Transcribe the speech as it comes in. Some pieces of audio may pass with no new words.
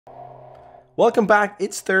Welcome back,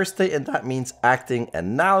 it's Thursday and that means acting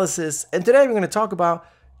analysis, and today we're going to talk about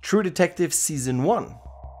True Detective Season 1.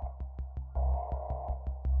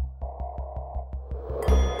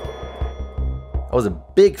 I was a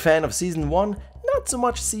big fan of Season 1, not so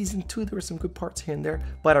much Season 2, there were some good parts here and there,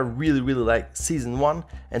 but I really like Season 1,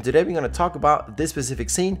 and today we're going to talk about this specific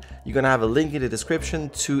scene. You're going to have a link in the description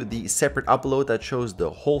to the separate upload that shows the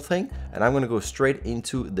whole thing, and I'm going to go straight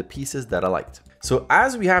into the pieces that I liked. So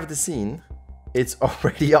as we have the scene, it's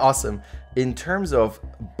already awesome in terms of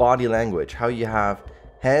body language, how you have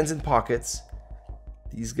hands in pockets,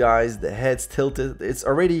 these guys, the heads tilted. It's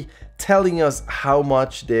already telling us how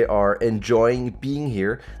much they are enjoying being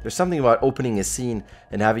here. There's something about opening a scene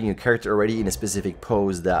and having a character already in a specific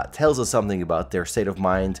pose that tells us something about their state of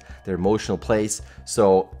mind, their emotional place.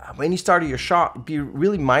 So when you start your shot, be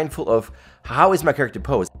really mindful of how is my character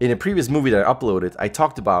posed. In a previous movie that I uploaded, I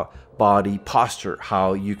talked about body posture,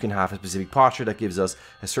 how you can have a specific posture that gives us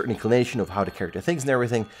a certain inclination of how the character thinks and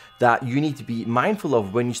everything that you need to be mindful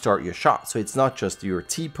of when you start your shot. So it's not just your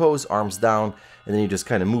T pose, arms down, and then you just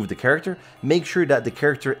kind of move the character. Make sure that the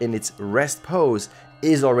character in its rest pose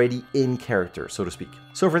is already in character, so to speak.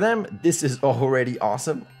 So for them, this is already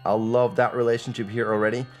awesome. I love that relationship here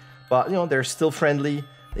already. But you know, they're still friendly,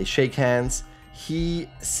 they shake hands. He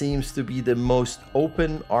seems to be the most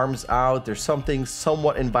open, arms out. There's something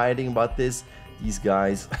somewhat inviting about this. These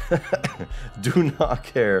guys do not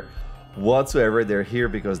care whatsoever. They're here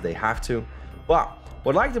because they have to. But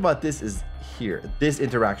what I liked about this is here, this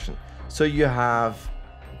interaction. So you have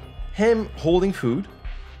him holding food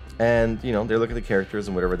and, you know, they're looking at the characters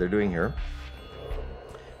and whatever they're doing here.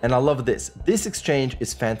 And I love this. This exchange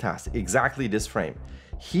is fantastic. Exactly this frame.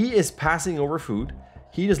 He is passing over food.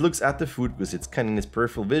 He just looks at the food because it's kind of in his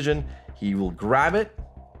peripheral vision. He will grab it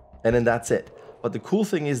and then that's it. But the cool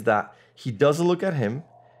thing is that he doesn't look at him.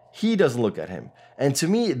 He doesn't look at him. And to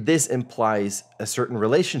me, this implies a certain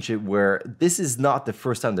relationship where this is not the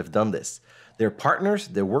first time they've done this. They're partners,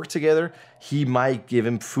 they work together. He might give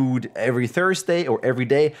him food every Thursday or every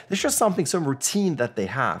day. There's just something, some routine that they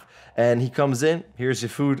have. And he comes in, here's your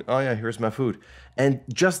food. Oh yeah, here's my food. And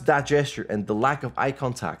just that gesture and the lack of eye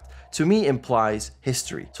contact, to me, implies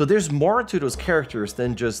history. So there's more to those characters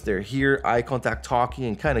than just they're here, eye contact, talking,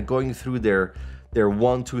 and kind of going through their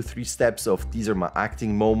 1, 2, 3 steps of these are my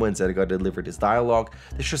acting moments that I got to deliver this dialogue.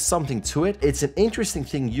 There's just something to it. It's an interesting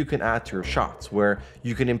thing you can add to your shots where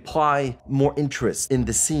you can imply more interest in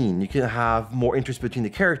the scene. You can have more interest between the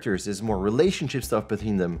characters. There's more relationship stuff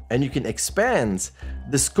between them. And you can expand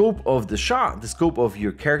the scope of the shot, the scope of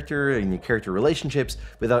your character and your character relationships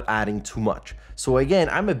without adding too much. So again,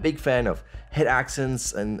 I'm a big fan of head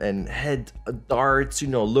accents and head darts, you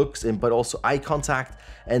know, looks, but also eye contact.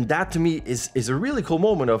 And that to me is a really cool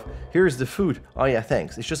moment of, here's the food. Oh yeah,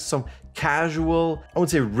 thanks. It's just some casual, I wouldn't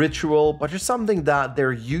say ritual, but just something that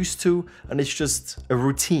they're used to. And it's just a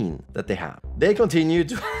routine that they have. They continue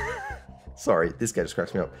to, sorry, this guy just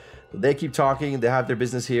cracks me up. They keep talking, they have their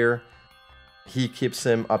business here. He keeps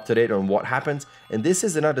him up to date on what happens. And this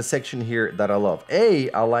is another section here that I love. I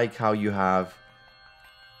like how you have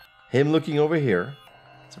him looking over here.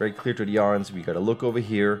 It's very clear to the audience. We got to look over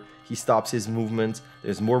here. He stops his movement.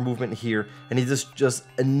 There's more movement here. And he just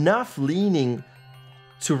enough leaning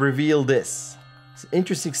to reveal this. It's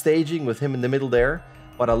interesting staging with him in the middle there.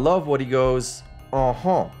 But I love what he goes,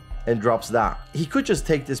 and drops that. He could just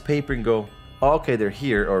take this paper and go, oh, okay, they're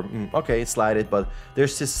here. Or, okay, slide it. But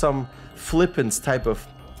there's just some flippance type of,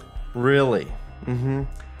 really?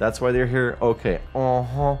 That's why they're here. Okay,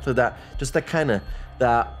 So that, just that kind of,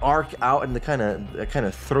 the arc out and the kind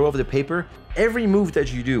of throw of the paper. Every move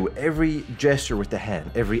that you do, every gesture with the hand,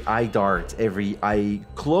 every eye dart, every eye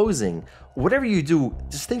closing, whatever you do,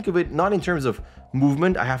 just think of it not in terms of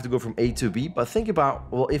movement, I have to go from A to B, but think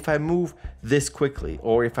about, well, if I move this quickly,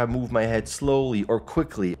 or if I move my head slowly or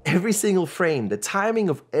quickly, every single frame, the timing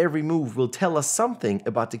of every move will tell us something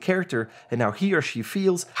about the character and how he or she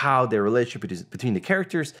feels, how their relationship is between the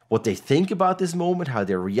characters, what they think about this moment, how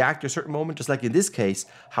they react to a certain moment, just like in this case,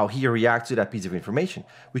 how he reacts to that piece of information,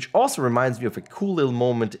 which also reminds me of a cool little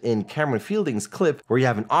moment in Cameron Fielding's clip where you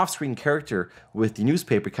have an off-screen character with the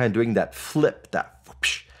newspaper kind of doing that flip, that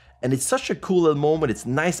whoosh. And it's such a cool little moment. It's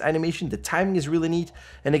nice animation. The timing is really neat.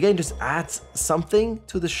 And again, just adds something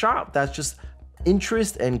to the shot that's just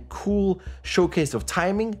interest and cool showcase of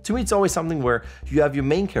timing. To me, it's always something where you have your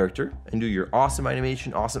main character and do your awesome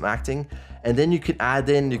animation, awesome acting, and then you can add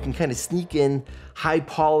in, you can kind of sneak in high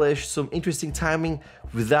polish, some interesting timing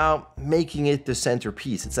without making it the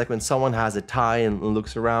centerpiece. It's like when someone has a tie and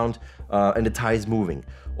looks around and the tie is moving.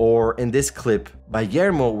 Or in this clip by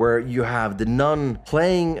Guillermo, where you have the nun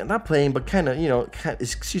playing, not playing, but kind of, you know,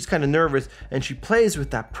 she's kind of nervous and she plays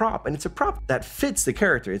with that prop, and it's a prop that fits the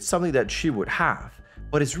character. It's something that she would have,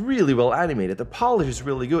 but it's really well animated. The polish is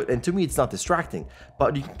really good, and to me it's not distracting,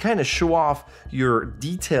 but you can kind of show off your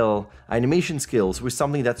detail animation skills with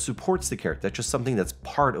something that supports the character. That's just something that's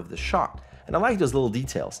part of the shot. And I like those little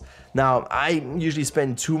details. Now, I usually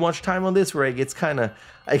spend too much time on this, where I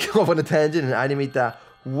go off on a tangent and animate that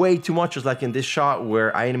way too much, just like in this shot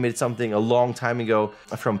where I animated something a long time ago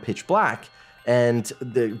from Pitch Black, and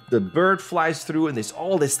the bird flies through and there's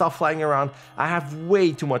all this stuff flying around. I have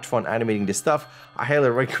way too much fun animating this stuff. I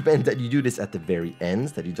highly recommend that you do this at the very end,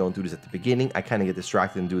 that you don't do this at the beginning. I kind of get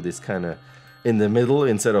distracted and do this kind of in the middle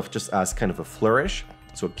instead of just as kind of a flourish.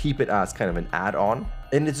 So keep it as kind of an add-on.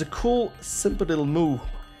 And it's a cool, simple little move,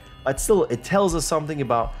 but still it tells us something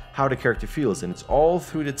about how the character feels, and it's all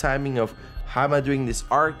through the timing of how am I doing this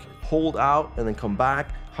arc, hold out and then come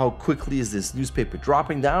back, how quickly is this newspaper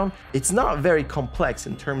dropping down. It's not very complex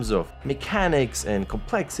in terms of mechanics and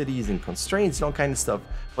complexities and constraints and all kind of stuff,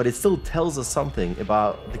 but it still tells us something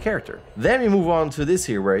about the character. Then we move on to this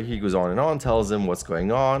here, where he goes on and on, tells him what's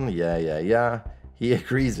going on, yeah. He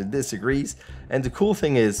agrees or disagrees, and the cool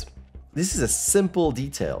thing is, this is a simple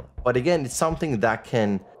detail, but again, it's something that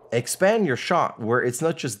can expand your shot, where it's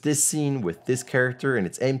not just this scene with this character and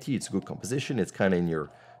it's empty, it's a good composition, it's kind of in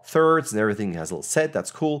your thirds and everything has a little set,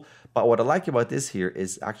 that's cool. But what I like about this here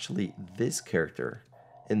is actually this character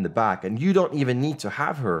in the back, and you don't even need to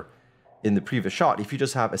have her in the previous shot. If you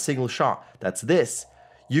just have a single shot that's this,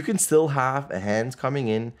 you can still have a hand coming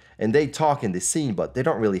in and they talk in this scene, but they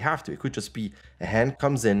don't really have to. It could just be a hand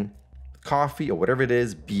comes in, coffee or whatever it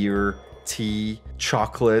is, beer, tea,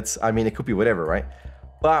 chocolates, I mean, it could be whatever, right?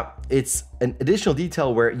 But it's an additional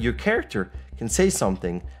detail where your character can say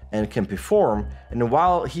something and can perform, and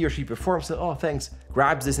while he or she performs, oh thanks,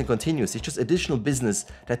 grabs this and continues. It's just additional business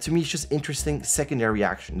that to me is just interesting secondary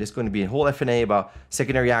action. There's going to be a whole F&A about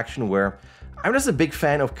secondary action, where I'm just a big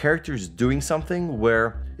fan of characters doing something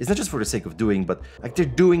where it's not just for the sake of doing, but like they're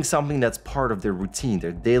doing something that's part of their routine,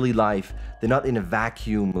 their daily life. They're not in a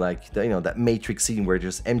vacuum like the, you know, that Matrix scene where it's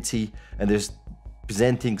just empty and there's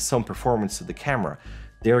presenting some performance to the camera.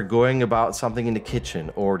 They're going about something in the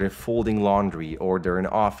kitchen, or they're folding laundry, or they're in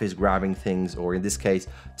the office grabbing things, or in this case,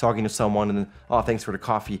 talking to someone and oh, thanks for the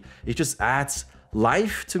coffee. It just adds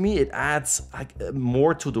life to me. It adds like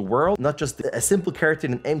more to the world, not just a simple character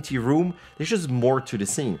in an empty room. There's just more to the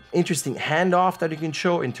scene. Interesting handoff that you can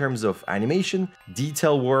show in terms of animation,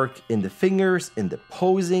 detail work in the fingers, in the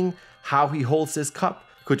posing, how he holds this cup.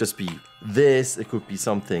 It could just be this, it could be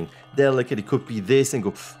something delicate, it could be this and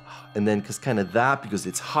go, and then just kind of that because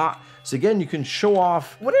it's hot. So again, you can show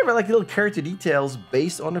off whatever, like little character details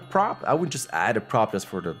based on a prop. I wouldn't just add a prop just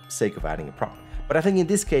for the sake of adding a prop. But I think in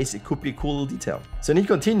this case, it could be a cool little detail. So then he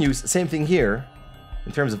continues, same thing here.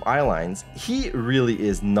 In terms of eye lines, he really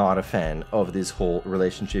is not a fan of this whole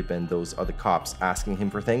relationship and those other cops asking him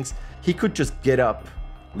for things. He could just get up,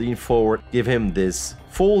 lean forward, give him this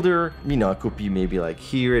folder, you know, it could be maybe like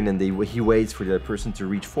here, and then he waits for the other person to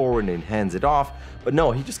reach forward and then hands it off. But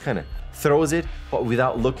no, he just kind of throws it, but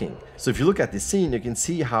without looking. So if you look at this scene, you can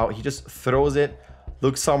see how he just throws it,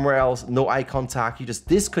 looks somewhere else, no eye contact. He just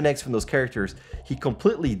disconnects from those characters. He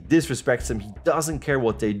completely disrespects them. He doesn't care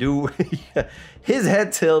what they do. His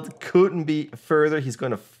head tilt couldn't be further. He's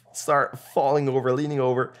going to start falling over, leaning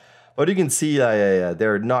over. But you can see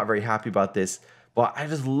they're not very happy about this. But I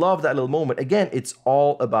just love that little moment. Again, it's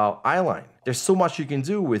all about eyeline. There's so much you can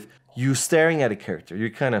do with you staring at a character. You're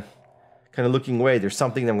kind of looking away. There's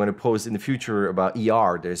something that I'm going to post in the future about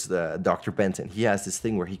ER. There's the Dr. Benton. He has this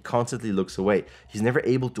thing where he constantly looks away. He's never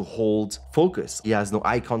able to hold focus. He has no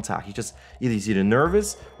eye contact. He's either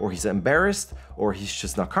nervous, or he's embarrassed, or he's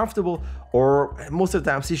just not comfortable, or most of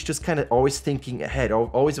the times he's just kind of always thinking ahead, or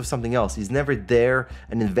always of something else. He's never there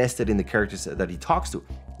and invested in the characters that he talks to.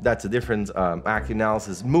 That's a different acting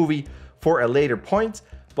analysis movie for a later point.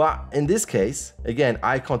 But in this case, again,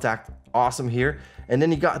 eye contact, awesome here. And then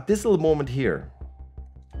you got this little moment here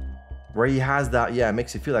where he has that, yeah, it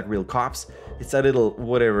makes you feel like real cops. It's that little,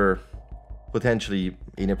 whatever, potentially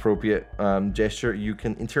inappropriate gesture you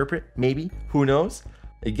can interpret, maybe, who knows?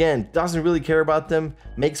 Again, doesn't really care about them,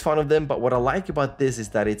 makes fun of them. But what I like about this is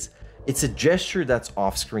that it's It's a gesture that's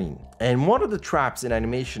off screen. And one of the traps in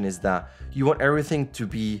animation is that you want everything to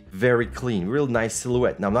be very clean, real nice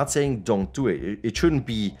silhouette. Now, I'm not saying don't do it. It shouldn't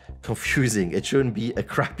be confusing. It shouldn't be a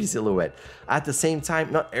crappy silhouette. At the same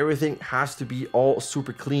time, not everything has to be all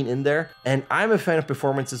super clean in there. And I'm a fan of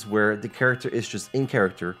performances where the character is just in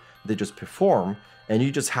character, they just perform, and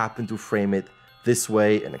you just happen to frame it this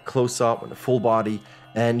way in a close-up, in a full body,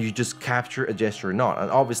 and you just capture a gesture or not.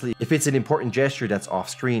 And obviously, if it's an important gesture that's off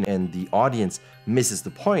screen and the audience misses the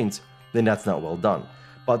point, then that's not well done.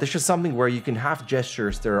 But there's just something where you can have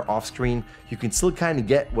gestures that are off screen, you can still kind of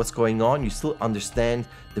get what's going on, you still understand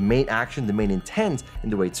the main action, the main intent in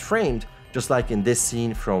the way it's framed, just like in this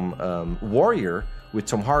scene from Warrior with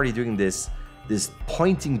Tom Hardy doing this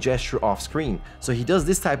pointing gesture off screen. So he does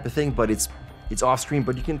this type of thing, but it's off screen,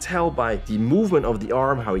 but you can tell by the movement of the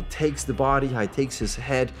arm, how he takes the body, how he takes his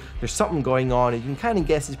head, there's something going on, and you can kind of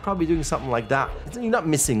guess he's probably doing something like that. You're not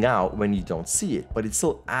missing out when you don't see it, but it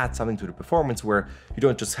still adds something to the performance where you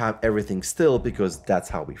don't just have everything still, because that's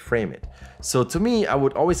how we frame it. So to me, I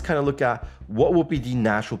would always kind of look at what would be the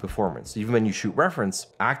natural performance. Even when you shoot reference,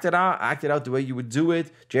 act it out the way you would do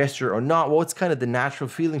it, gesture or not, what's kind of the natural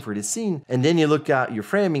feeling for the scene. And then you look at your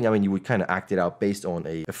framing, I mean, you would kind of act it out based on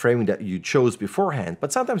a framing that you chose beforehand,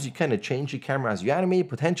 but sometimes you kind of change your camera as you animate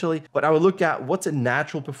potentially. But I would look at what's a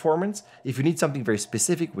natural performance. If you need something very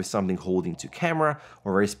specific with something holding to camera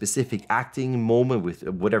or very specific acting moment with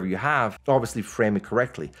whatever you have, obviously frame it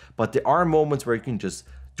correctly. But there are moments where you can just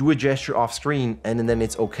do a gesture off screen, and then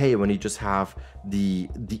it's okay when you just have the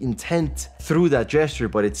intent through that gesture,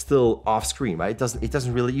 but it's still off screen, right? It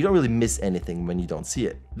doesn't really, you don't really miss anything when you don't see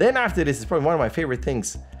it. Then after this is probably one of my favorite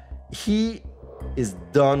things. He is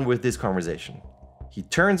done with this conversation. He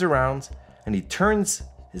turns around and he turns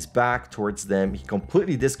his back towards them. He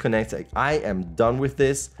completely disconnects, like, I am done with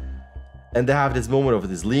this. And they have this moment of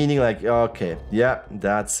this leaning, like, okay, yeah,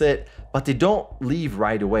 that's it. But they don't leave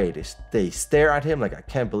right away. They stare at him like, I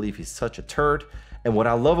can't believe he's such a turd. And what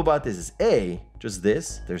I love about this is just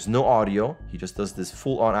this, there's no audio. He just does this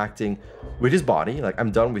full on acting with his body, like,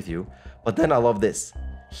 I'm done with you. But then I love this.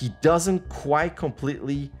 He doesn't quite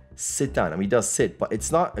completely sit down. I mean, he does sit, but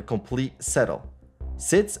it's not a complete settle.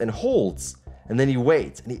 Sits and holds, and then he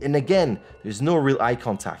waits. And again, there's no real eye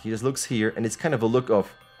contact. He just looks here, and it's kind of a look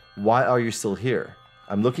of, why are you still here?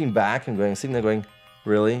 I'm looking back and going, sitting there going,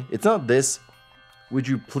 really? It's not this, would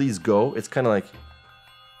you please go? It's kind of like,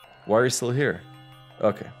 why are you still here?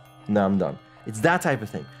 Okay, now I'm done. It's that type of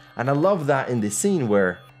thing. And I love that in this scene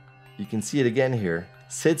where you can see it again here.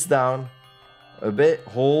 Sits down a bit,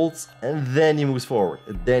 holds, and then he moves forward.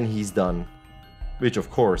 And then he's done, which of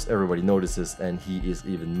course everybody notices, and he is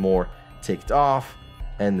even more ticked off,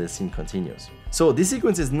 and the scene continues. So this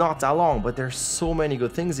sequence is not that long, but there's so many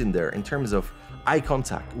good things in there in terms of eye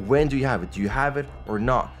contact. When do you have it? Do you have it or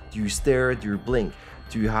not? Do you stare? Do you blink?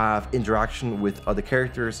 Do you have interaction with other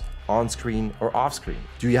characters on screen or off screen?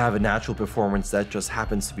 Do you have a natural performance that just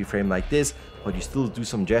happens to be framed like this, but you still do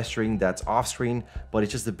some gesturing that's off screen, but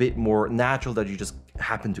it's just a bit more natural that you just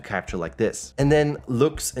happen to capture like this? And then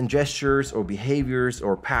looks and gestures or behaviors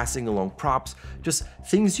or passing along props, just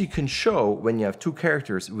things you can show when you have two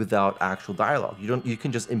characters without actual dialogue. You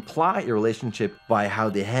can just imply a relationship by how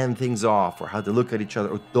they hand things off or how they look at each other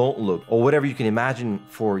or don't look, or whatever you can imagine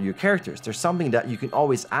for your characters. There's something that you can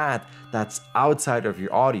always add that's outside of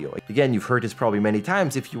your audio. Again, you've heard this probably many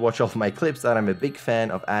times if you watch all of my clips, that I'm a big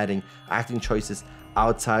fan of adding acting choices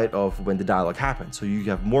outside of when the dialogue happens, so you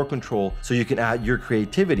have more control, so you can add your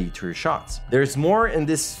creativity to your shots. There's more in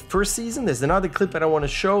this first season. There's another clip that I want to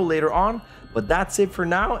show later on, but that's it for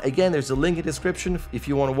now. Again, there's a link in the description if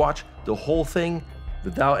you want to watch the whole thing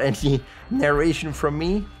without any narration from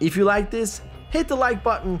me. If you like this, hit the like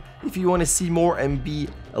button. If you want to see more and be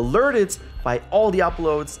alerted by all the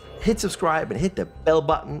uploads, hit subscribe and hit the bell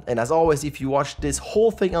button. And as always, if you watch this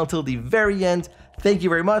whole thing until the very end, thank you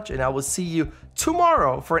very much, and I will see you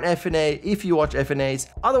tomorrow for an FNA if you watch FNAs.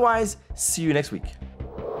 Otherwise, see you next week.